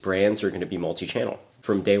Brands are going to be multi-channel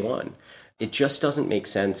from day one. It just doesn't make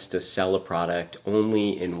sense to sell a product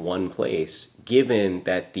only in one place, given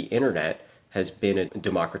that the internet has been a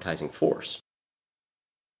democratizing force.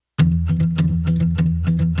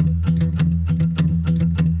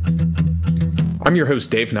 I'm your host,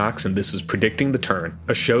 Dave Knox, and this is Predicting the Turn,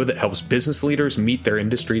 a show that helps business leaders meet their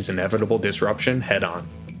industry's inevitable disruption head on.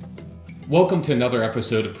 Welcome to another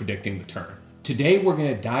episode of Predicting the Turn. Today, we're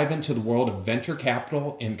going to dive into the world of venture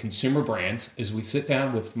capital and consumer brands as we sit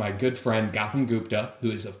down with my good friend Gautam Gupta,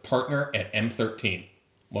 who is a partner at M13.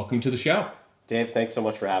 Welcome to the show. Dave, thanks so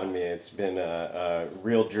much for having me. It's been a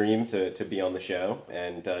real dream to be on the show,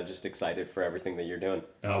 and just excited for everything that you're doing.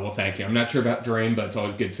 Oh, well, thank you. I'm not sure about dream, but it's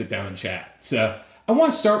always good to sit down and chat. So I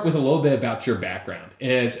want to start with a little bit about your background.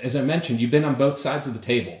 As I mentioned, you've been on both sides of the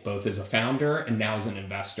table, both as a founder and now as an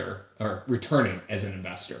investor, or returning as an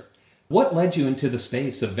investor. What led you into the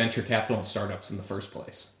space of venture capital and startups in the first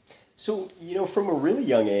place? So, from a really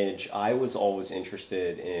young age, I was always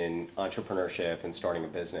interested in entrepreneurship and starting a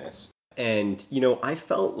business. And, I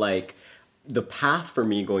felt like the path for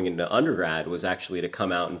me going into undergrad was actually to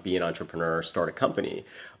come out and be an entrepreneur, start a company.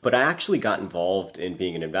 But I actually got involved in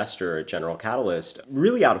being an investor at General Catalyst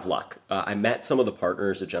really out of luck. I met some of the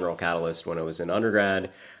partners at General Catalyst when I was in undergrad.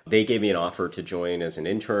 They gave me an offer to join as an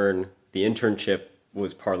intern. The internship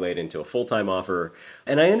was parlayed into a full-time offer.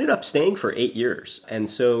 And I ended up staying for 8 years. And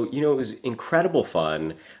so, it was incredible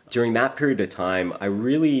fun. During that period of time, I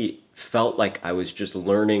really felt like I was just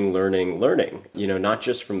learning, not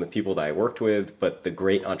just from the people that I worked with, but the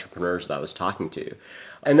great entrepreneurs that I was talking to.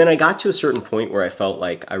 And then I got to a certain point where I felt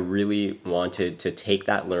like I really wanted to take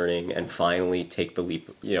that learning and finally take the leap,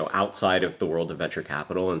 outside of the world of venture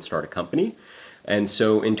capital and start a company. And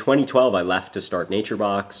so in 2012, I left to start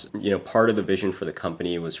NatureBox. Part of the vision for the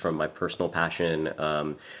company was from my personal passion.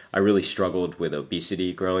 I really struggled with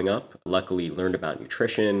obesity growing up. Luckily, learned about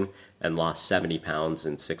nutrition and lost 70 pounds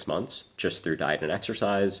in 6 months just through diet and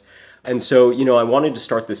exercise. And so, I wanted to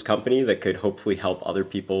start this company that could hopefully help other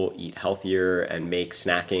people eat healthier and make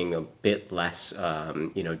snacking a bit less,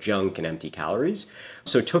 junk and empty calories.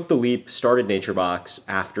 So took the leap, started NatureBox.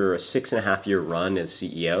 After a 6.5-year run as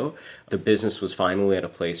CEO, the business was finally at a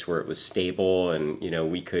place where it was stable and,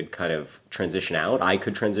 we could kind of transition out. I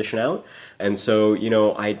could transition out. And so,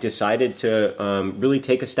 I decided to really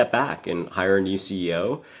take a step back and hire a new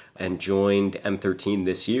CEO and joined M13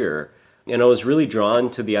 this year. And I was really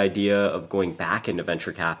drawn to the idea of going back into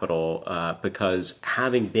venture capital because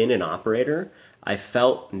having been an operator, I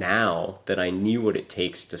felt now that I knew what it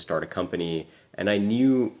takes to start a company and I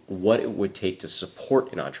knew what it would take to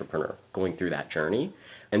support an entrepreneur going through that journey.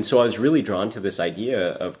 And so I was really drawn to this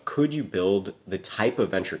idea of could you build the type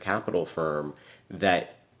of venture capital firm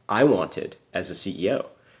that I wanted as a CEO?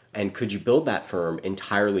 And could you build that firm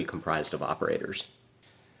entirely comprised of operators?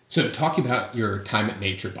 So talking about your time at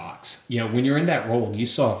NatureBox, when you're in that role, you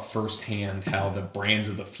saw firsthand how the brands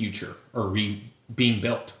of the future are being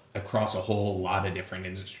built across a whole lot of different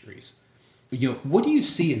industries. What do you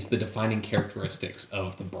see as the defining characteristics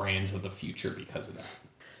of the brands of the future because of that?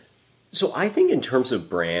 So I think in terms of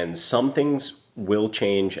brands, some things will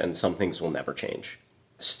change and some things will never change.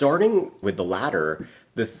 Starting with the latter,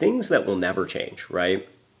 the things that will never change, right?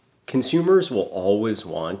 Consumers will always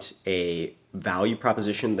want a value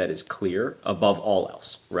proposition that is clear above all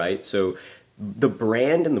else, right? So the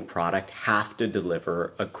brand and the product have to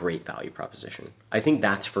deliver a great value proposition. I think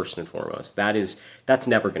that's first and foremost. That's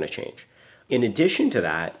never going to change. In addition to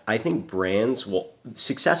that, I think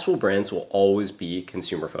successful brands will always be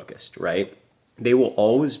consumer focused, right? They will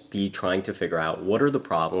always be trying to figure out what are the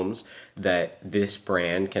problems that this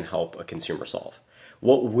brand can help a consumer solve.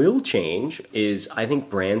 What will change is I think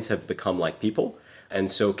brands have become like people. And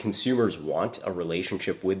so consumers want a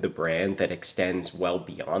relationship with the brand that extends well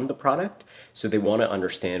beyond the product. So they want to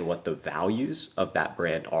understand what the values of that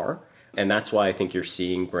brand are. And that's why I think you're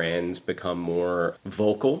seeing brands become more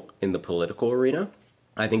vocal in the political arena.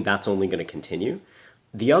 I think that's only going to continue.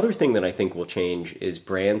 The other thing that I think will change is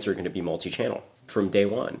brands are going to be multi-channel from day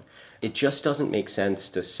one. It just doesn't make sense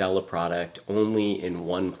to sell a product only in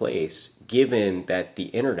one place, given that the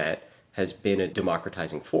internet has been a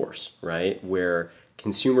democratizing force, right? Where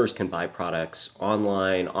consumers can buy products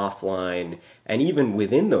online, offline, and even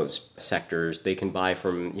within those sectors, they can buy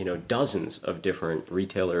from, dozens of different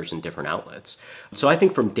retailers and different outlets. So I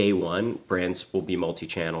think from day one, brands will be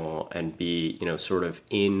multi-channel and be, sort of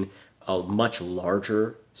in a much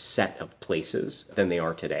larger set of places than they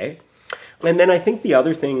are today. And then I think the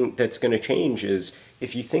other thing that's going to change is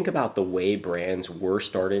if you think about the way brands were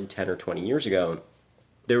started 10 or 20 years ago,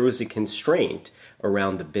 there was a constraint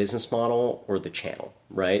around the business model or the channel,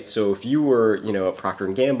 right? So if you were, at Procter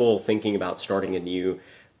 & Gamble thinking about starting a new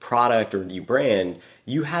product or new brand,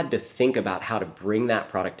 you had to think about how to bring that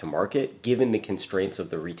product to market given the constraints of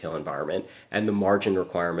the retail environment and the margin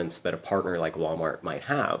requirements that a partner like Walmart might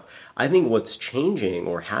have. I think what's changing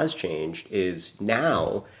or has changed is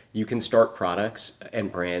now you can start products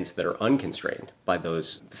and brands that are unconstrained by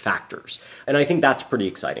those factors. And I think that's pretty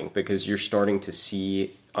exciting because you're starting to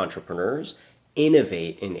see entrepreneurs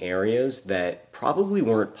innovate in areas that probably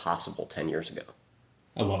weren't possible 10 years ago.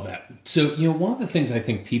 I love that. So, one of the things I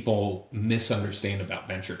think people misunderstand about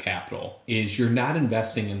venture capital is you're not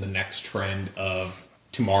investing in the next trend of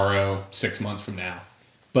tomorrow, 6 months from now,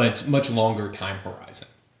 but much longer time horizon.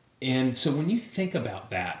 And so when you think about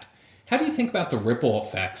that, how do you think about the ripple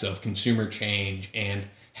effects of consumer change and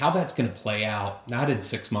how that's going to play out, not in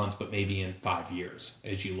 6 months, but maybe in 5 years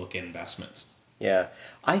as you look at investments? Yeah,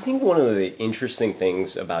 I think one of the interesting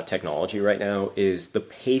things about technology right now is the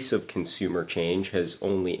pace of consumer change has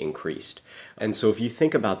only increased. And so if you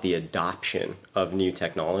think about the adoption of new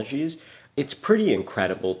technologies, it's pretty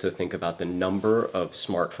incredible to think about the number of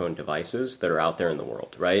smartphone devices that are out there in the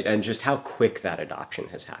world, right? And just how quick that adoption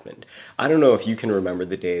has happened. I don't know if you can remember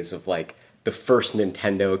the days of like the first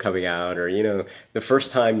Nintendo coming out, or the first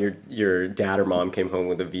time your dad or mom came home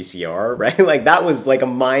with a VCR, right? Like that was like a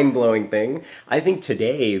mind-blowing thing. I think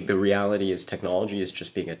today the reality is technology is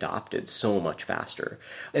just being adopted so much faster.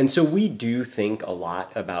 And so we do think a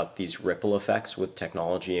lot about these ripple effects with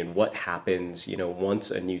technology and what happens, once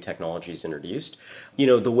a new technology is introduced.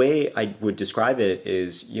 The way I would describe it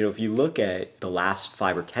is, if you look at the last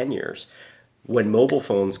 5 or 10 years, when mobile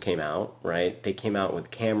phones came out, right, they came out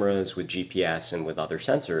with cameras, with GPS, and with other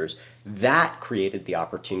sensors. That created the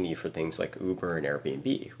opportunity for things like Uber and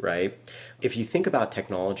Airbnb, right? If you think about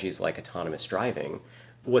technologies like autonomous driving,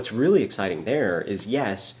 what's really exciting there is,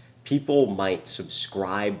 yes, people might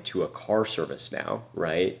subscribe to a car service now,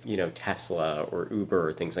 right? Tesla or Uber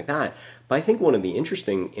or things like that. But I think one of the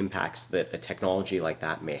interesting impacts that a technology like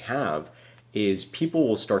that may have is people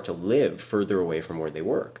will start to live further away from where they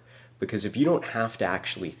work. Because if you don't have to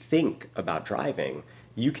actually think about driving,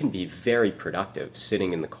 you can be very productive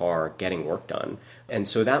sitting in the car getting work done. And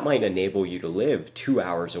so that might enable you to live 2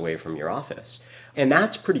 hours away from your office. And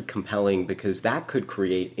that's pretty compelling because that could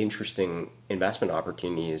create interesting investment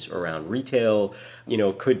opportunities around retail,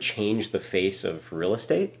 could change the face of real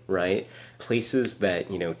estate, right? Places that,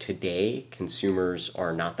 today consumers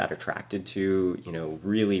are not that attracted to,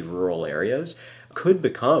 really rural areas could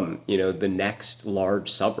become, the next large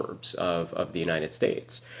suburbs of the United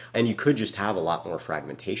States. And you could just have a lot more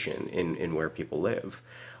fragmentation in where people live.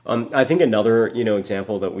 I think another,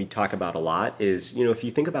 example that we talk about a lot is, if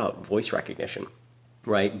you think about voice recognition,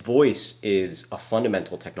 right? Voice is a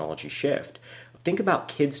fundamental technology shift. Think about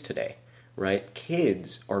kids today, right?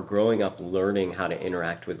 Kids are growing up learning how to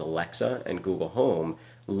interact with Alexa and Google Home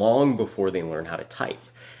long before they learn how to type.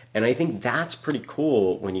 And I think that's pretty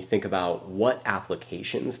cool when you think about what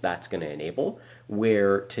applications that's going to enable,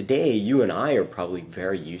 where today you and I are probably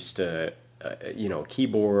very used to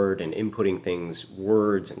keyboard and inputting things,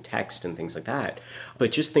 words and text and things like that.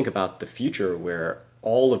 But just think about the future where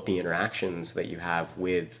all of the interactions that you have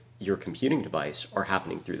with your computing device are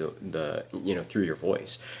happening through the through your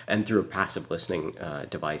voice and through a passive listening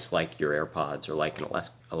device like your AirPods or like an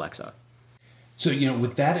Alexa. So,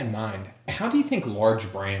 with that in mind, how do you think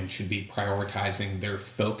large brands should be prioritizing their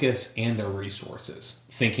focus and their resources,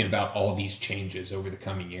 thinking about all these changes over the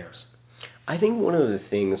coming years? I think one of the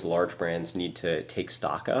things large brands need to take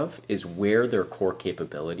stock of is where their core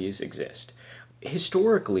capabilities exist.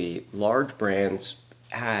 Historically, large brands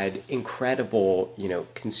had incredible,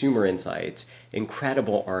 consumer insights,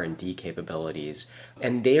 incredible R&D capabilities,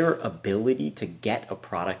 and their ability to get a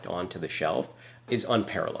product onto the shelf is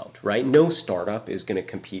unparalleled, right? No startup is going to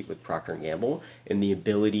compete with Procter & Gamble in the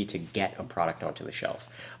ability to get a product onto the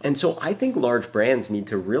shelf. And so I think large brands need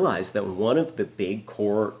to realize that one of the big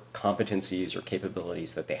core competencies or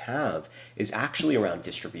capabilities that they have is actually around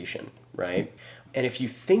distribution, right? And if you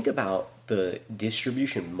think about the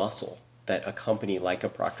distribution muscle that a company like a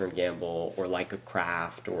Procter & Gamble or like a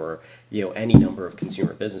Kraft or any number of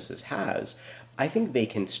consumer businesses has, I think they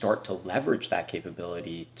can start to leverage that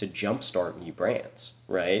capability to jumpstart new brands,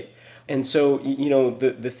 right? And so,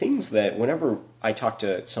 the things that whenever I talk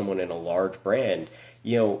to someone in a large brand,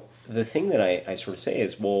 the thing that I sort of say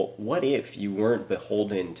is, well, what if you weren't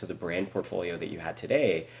beholden to the brand portfolio that you had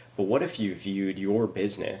today, but what if you viewed your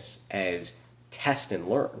business as test and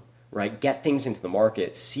learn, right? Get things into the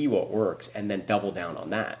market, see what works, and then double down on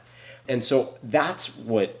that. And so that's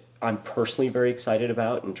what I'm personally very excited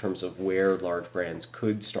about in terms of where large brands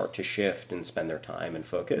could start to shift and spend their time and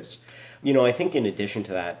focus. I think in addition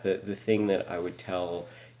to that, the thing that I would tell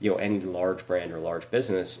any large brand or large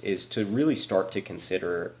business is to really start to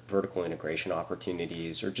consider vertical integration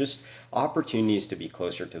opportunities or just opportunities to be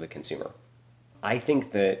closer to the consumer. I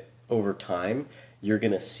think that over time, you're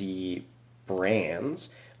going to see brands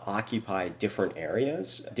occupy different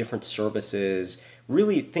areas, different services.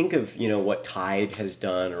 Really think of, what Tide has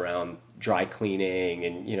done around dry cleaning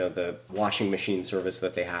and, the washing machine service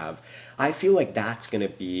that they have. I feel like that's going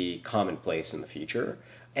to be commonplace in the future.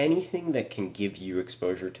 Anything that can give you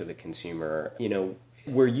exposure to the consumer,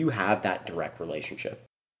 where you have that direct relationship.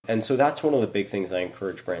 And so that's one of the big things I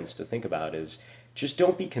encourage brands to think about is just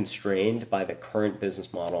don't be constrained by the current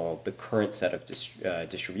business model, the current set of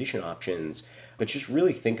distribution options, but just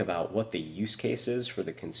really think about what the use case is for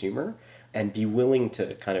the consumer and be willing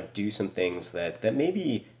to kind of do some things that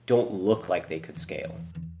maybe don't look like they could scale.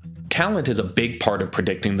 Talent is a big part of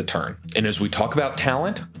predicting the turn. And as we talk about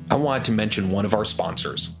talent, I wanted to mention one of our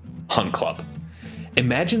sponsors, Hunt Club.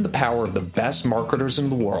 Imagine the power of the best marketers in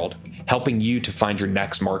the world helping you to find your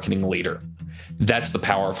next marketing leader. That's the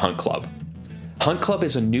power of Hunt Club. Hunt Club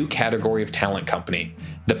is a new category of talent company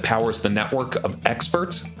that powers the network of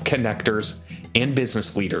experts, connectors, and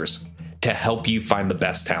business leaders to help you find the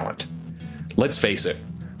best talent. Let's face it,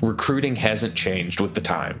 recruiting hasn't changed with the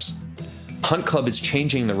times. Hunt Club is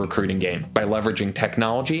changing the recruiting game by leveraging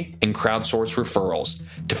technology and crowdsource referrals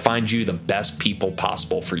to find you the best people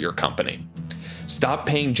possible for your company. Stop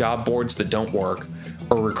paying job boards that don't work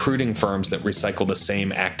or recruiting firms that recycle the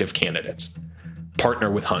same active candidates. Partner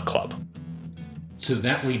with Hunt Club. So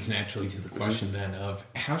that leads naturally to the question then of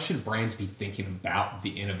how should brands be thinking about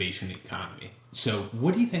the innovation economy? So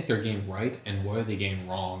what do you think they're getting right and what are they getting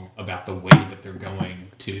wrong about the way that they're going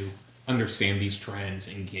to understand these trends,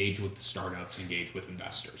 engage with the startups, engage with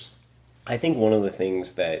investors? I think one of the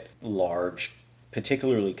things that large,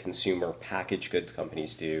 particularly consumer packaged goods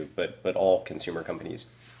companies do, but all consumer companies,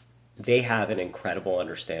 they have an incredible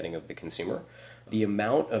understanding of the consumer. The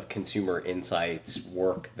amount of consumer insights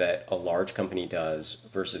work that a large company does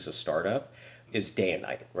versus a startup is day and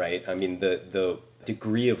night, right? I mean, the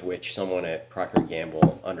degree of which someone at Procter &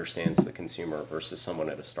 Gamble understands the consumer versus someone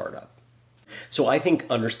at a startup. So I think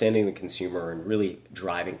understanding the consumer and really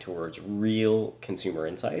driving towards real consumer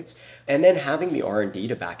insights and then having the R&D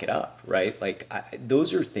to back it up, right?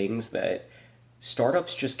 Those are things that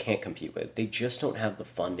startups just can't compete with. They just don't have the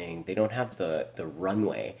funding. They don't have the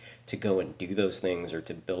runway to go and do those things or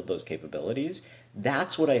to build those capabilities.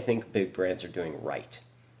 That's what I think big brands are doing right.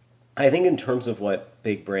 I think in terms of what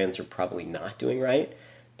big brands are probably not doing right,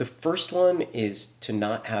 the first one is to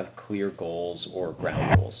not have clear goals or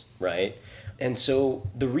ground rules, right? And so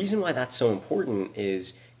the reason why that's so important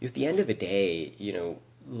is at the end of the day,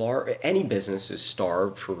 any business is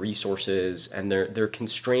starved for resources and they're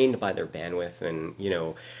constrained by their bandwidth and,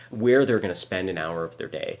 where they're going to spend an hour of their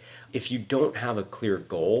day. If you don't have a clear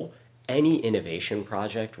goal, any innovation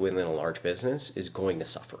project within a large business is going to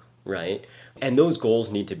suffer, right? And those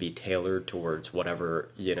goals need to be tailored towards whatever,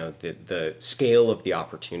 the scale of the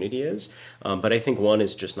opportunity is. But I think one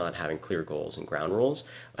is just not having clear goals and ground rules.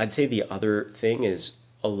 I'd say the other thing is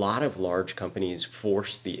a lot of large companies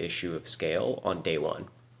force the issue of scale on day one.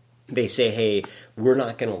 They say, hey, we're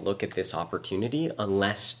not going to look at this opportunity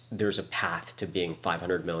unless there's a path to being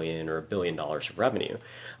 $500 million or $1 billion of revenue.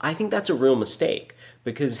 I think that's a real mistake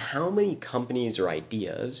because how many companies or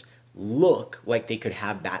ideas look like they could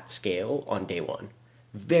have that scale on day one?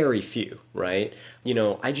 Very few, right?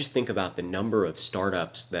 I just think about the number of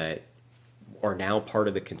startups that are now part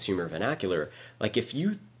of the consumer vernacular. Like if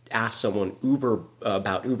you ask someone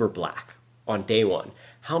about Uber Black on day one,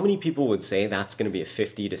 how many people would say that's going to be a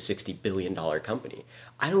 $50 to $60 billion company?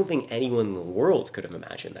 I don't think anyone in the world could have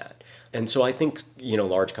imagined that. And so I think,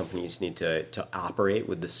 large companies need to operate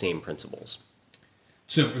with the same principles.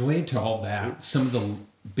 So related to all that, some of the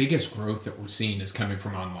biggest growth that we're seeing is coming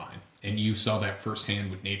from online. And you saw that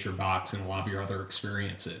firsthand with NatureBox and a lot of your other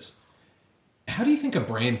experiences. How do you think a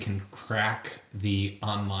brand can crack the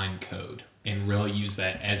online code and really use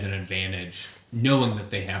that as an advantage, knowing that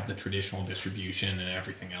they have the traditional distribution and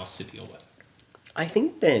everything else to deal with? I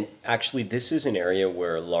think that actually this is an area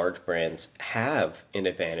where large brands have an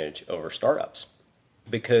advantage over startups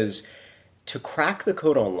because to crack the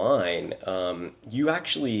code online, you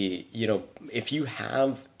actually, if you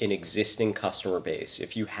have an existing customer base,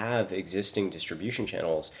 if you have existing distribution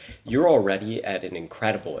channels, you're already at an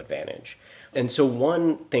incredible advantage. And so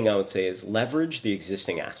one thing I would say is leverage the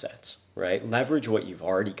existing assets, right? Leverage what you've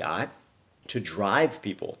already got to drive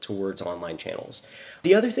people towards online channels.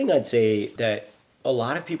 The other thing I'd say that a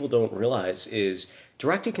lot of people don't realize is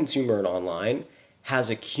direct to consumer and online has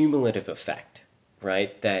a cumulative effect,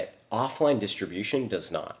 right? That offline distribution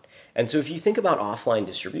does not. And so if you think about offline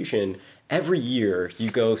distribution, every year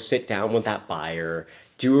you go sit down with that buyer,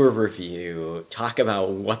 do a review, talk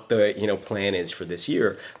about what the plan is for this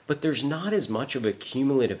year, but there's not as much of a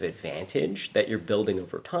cumulative advantage that you're building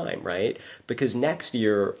over time, right? Because next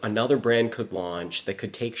year another brand could launch that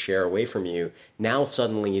could take share away from you. Now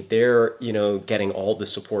suddenly they're getting all the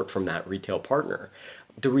support from that retail partner.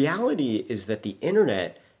 The reality is that the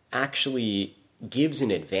internet actually gives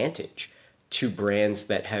an advantage to brands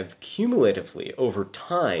that have cumulatively over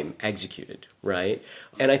time executed, right?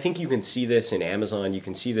 And I think you can see this in Amazon, you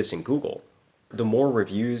can see this in Google. The more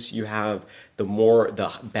reviews you have, the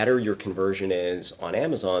better your conversion is on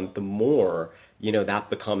Amazon, the more that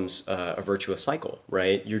becomes a virtuous cycle,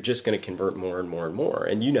 right? You're just going to convert more and more and more.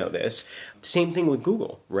 And you know this. Same thing with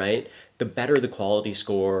Google, right? The better the quality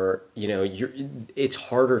score, it's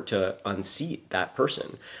harder to unseat that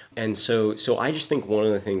person. And so I just think one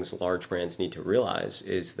of the things large brands need to realize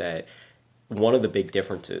is that one of the big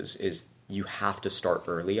differences is you have to start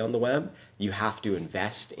early on the web. You have to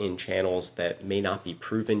invest in channels that may not be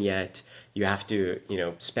proven yet. You have to,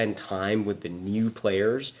 spend time with the new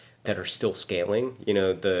players that are still scaling,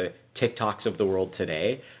 the TikToks of the world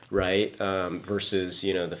today, right? Versus,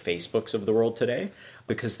 the Facebooks of the world today,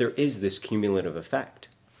 because there is this cumulative effect.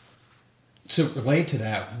 So related to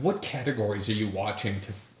that, what categories are you watching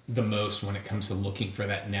the most when it comes to looking for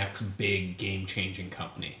that next big game-changing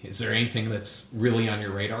company? Is there anything that's really on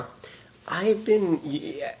your radar? I've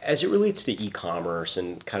been, as it relates to e-commerce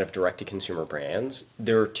and kind of direct-to-consumer brands,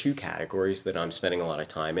 there are two categories that I'm spending a lot of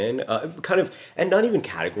time in, and not even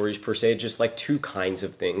categories per se, just like two kinds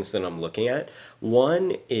of things that I'm looking at.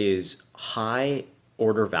 One is high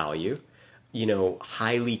order value,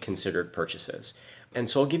 highly considered purchases. And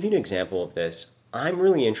so I'll give you an example of this. I'm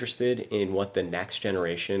really interested in what the next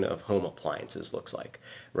generation of home appliances looks like,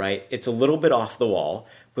 right? It's a little bit off the wall,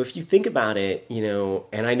 but if you think about it,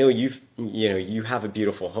 and I know you have a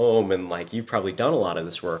beautiful home and like you've probably done a lot of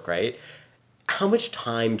this work, right? How much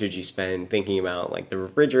time did you spend thinking about like the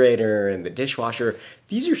refrigerator and the dishwasher?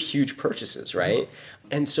 These are huge purchases, right?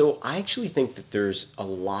 And so I actually think that there's a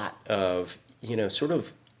lot of,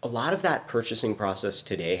 a lot of that purchasing process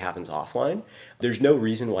today happens offline. There's no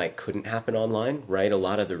reason why it couldn't happen online, right? A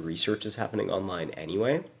lot of the research is happening online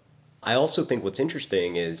anyway. I also think what's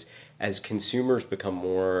interesting is as consumers become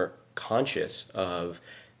more conscious of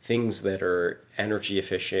things that are energy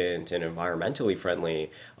efficient and environmentally friendly,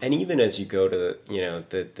 and even as you go to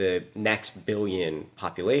the next billion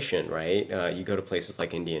population, right? You go to places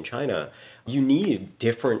like India and China, you need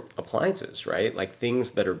different appliances, right? Like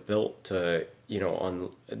things that are built to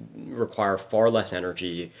require far less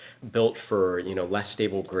energy, built for less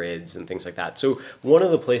stable grids and things like that. So one of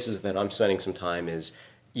the places that I'm spending some time is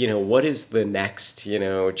what is the next,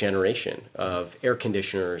 generation of air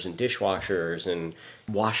conditioners and dishwashers and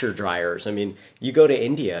washer dryers? I mean, you go to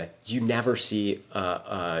India, you never see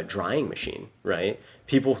a drying machine, right?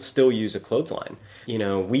 People still use a clothesline.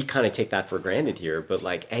 We kind of take that for granted here, but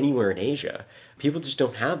like anywhere in Asia, people just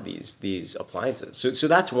don't have these appliances. So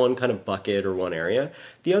that's one kind of bucket or one area.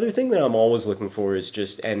 The other thing that I'm always looking for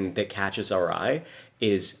is and that catches our eye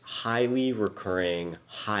is highly recurring,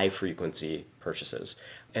 high frequency purchases.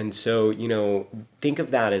 And so, think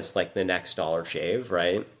of that as like the next Dollar Shave,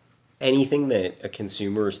 right? Anything that a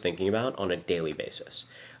consumer is thinking about on a daily basis.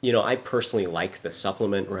 I personally like the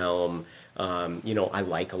supplement realm. I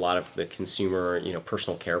like a lot of the consumer,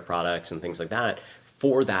 personal care products and things like that.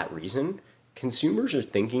 For that reason, consumers are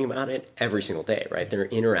thinking about it every single day, right? They're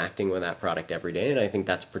interacting with that product every day, and I think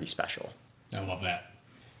that's pretty special. I love that.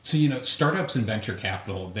 So, startups and venture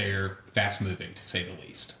capital, they're fast moving to say the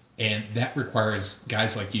least. And that requires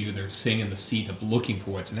guys like you that are sitting in the seat of looking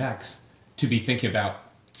for what's next to be thinking about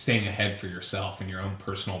staying ahead for yourself and your own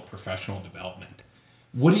personal professional development.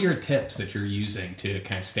 What are your tips that you're using to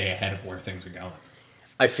kind of stay ahead of where things are going?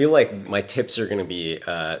 I feel like my tips are going to be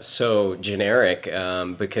so generic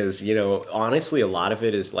because, honestly, a lot of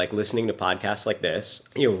it is like listening to podcasts like this,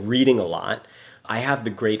 reading a lot. I have the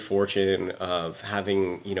great fortune of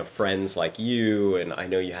having, friends like you, and I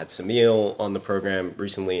know you had Samil on the program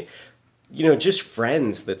recently, just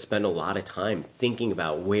friends that spend a lot of time thinking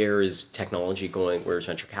about where is technology going, where is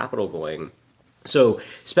venture capital going. So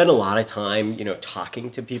spend a lot of time, talking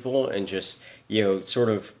to people and just, sort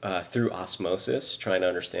of through osmosis, trying to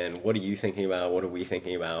understand what are you thinking about, what are we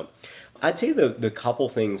thinking about. I'd say the couple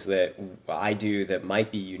things that I do that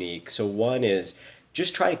might be unique. So one is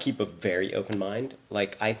just try to keep a very open mind.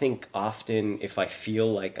 Like, I think often if I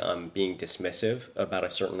feel like I'm being dismissive about a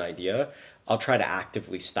certain idea, I'll try to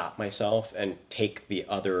actively stop myself and take the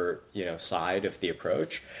other, side of the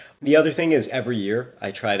approach. The other thing is every year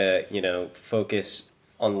I try to, focus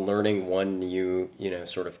on learning one new,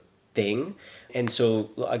 sort of thing. And so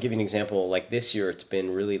I'll give you an example. Like this year, it's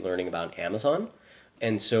been really learning about Amazon.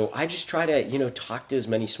 And so I just try to, talk to as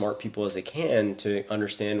many smart people as I can to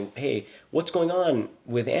understand, hey, what's going on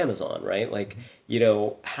with Amazon, right? Like,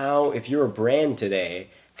 how, if you're a brand today,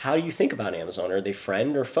 how do you think about Amazon? Are they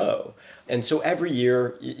friend or foe? And so every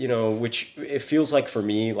year, which it feels like for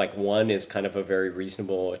me, like 1 is kind of a very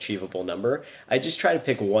reasonable, achievable number. I just try to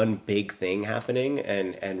pick one big thing happening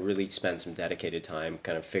and really spend some dedicated time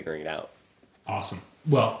kind of figuring it out. Awesome.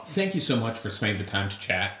 Well, thank you so much for spending the time to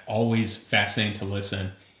chat. Always fascinating to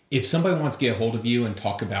listen. If somebody wants to get a hold of you and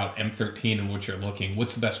talk about M13 and what you're looking,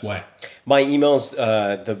 what's the best way? My email's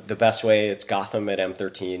the best way. It's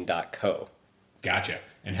gotham@m13.co. Gotcha.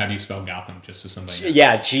 And how do you spell Gotham, just so somebody knows?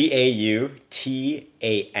 Yeah, Gautam.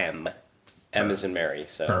 M as in Mary.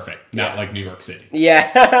 So. Perfect. Not like New York City.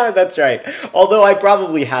 Yeah, that's right. Although I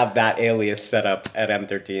probably have that alias set up at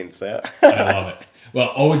M13. So. I love it. Well,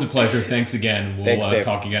 always a pleasure. Thanks again. We'll Thanks,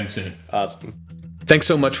 talk again soon. Awesome. Thanks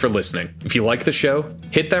so much for listening. If you like the show,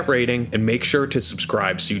 hit that rating and make sure to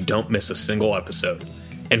subscribe so you don't miss a single episode.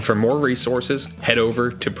 And for more resources, head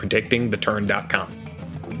over to predictingtheturn.com.